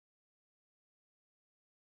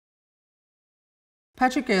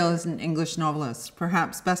Patrick Gale is an English novelist,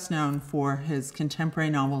 perhaps best known for his contemporary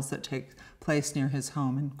novels that take place near his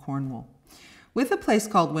home in Cornwall. With A Place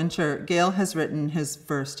Called Winter, Gale has written his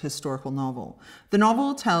first historical novel. The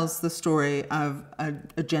novel tells the story of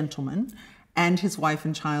a gentleman and his wife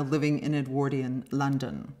and child living in Edwardian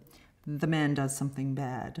London. The man does something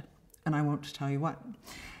bad, and I won't tell you what.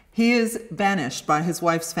 He is banished by his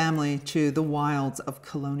wife's family to the wilds of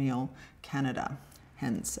colonial Canada,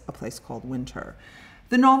 hence A Place Called Winter.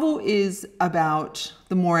 The novel is about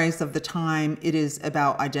the mores of the time, it is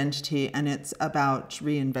about identity, and it's about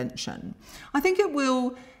reinvention. I think it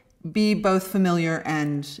will be both familiar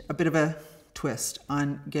and a bit of a twist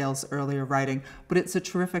on Gale's earlier writing, but it's a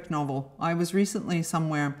terrific novel. I was recently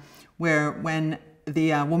somewhere where when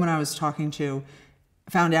the woman I was talking to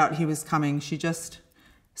found out he was coming, she just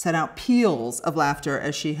set out peals of laughter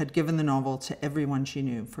as she had given the novel to everyone she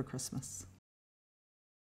knew for Christmas.